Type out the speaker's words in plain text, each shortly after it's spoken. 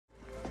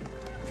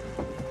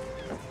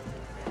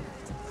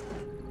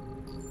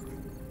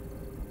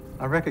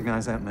I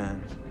recognize that man.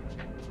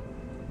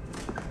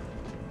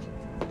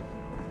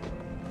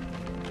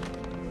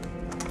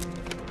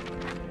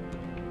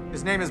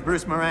 His name is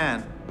Bruce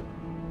Moran.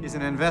 He's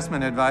an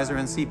investment advisor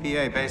and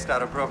CPA based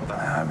out of Brooklyn.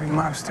 Big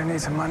mobster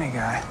needs a money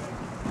guy.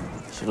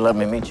 Should let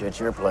me meet you at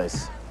your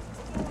place.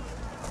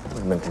 Would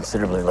have been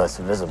considerably less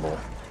visible.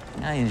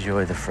 I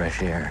enjoy the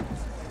fresh air.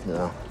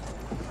 No.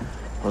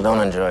 Well,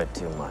 don't enjoy it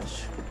too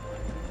much.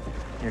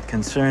 Your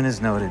concern is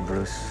noted,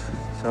 Bruce.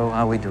 So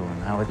how we doing?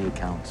 How are the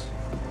accounts?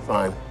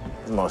 Fine,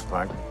 for the most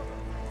part.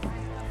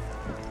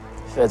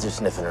 Feds are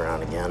sniffing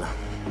around again.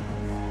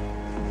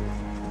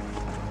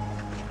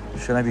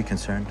 Should I be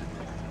concerned?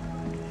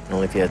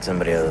 Only if you had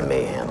somebody other than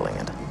me handling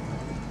it.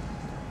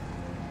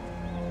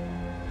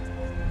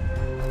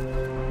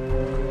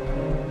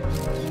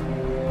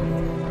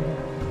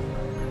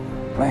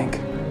 Link.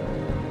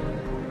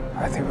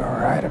 I think we were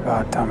right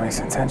about Dominic's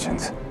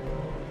intentions.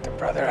 The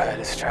Brotherhood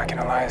is tracking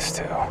Elias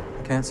too. I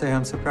can't say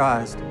I'm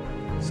surprised.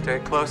 Stay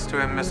close to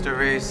him, Mr.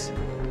 Reese.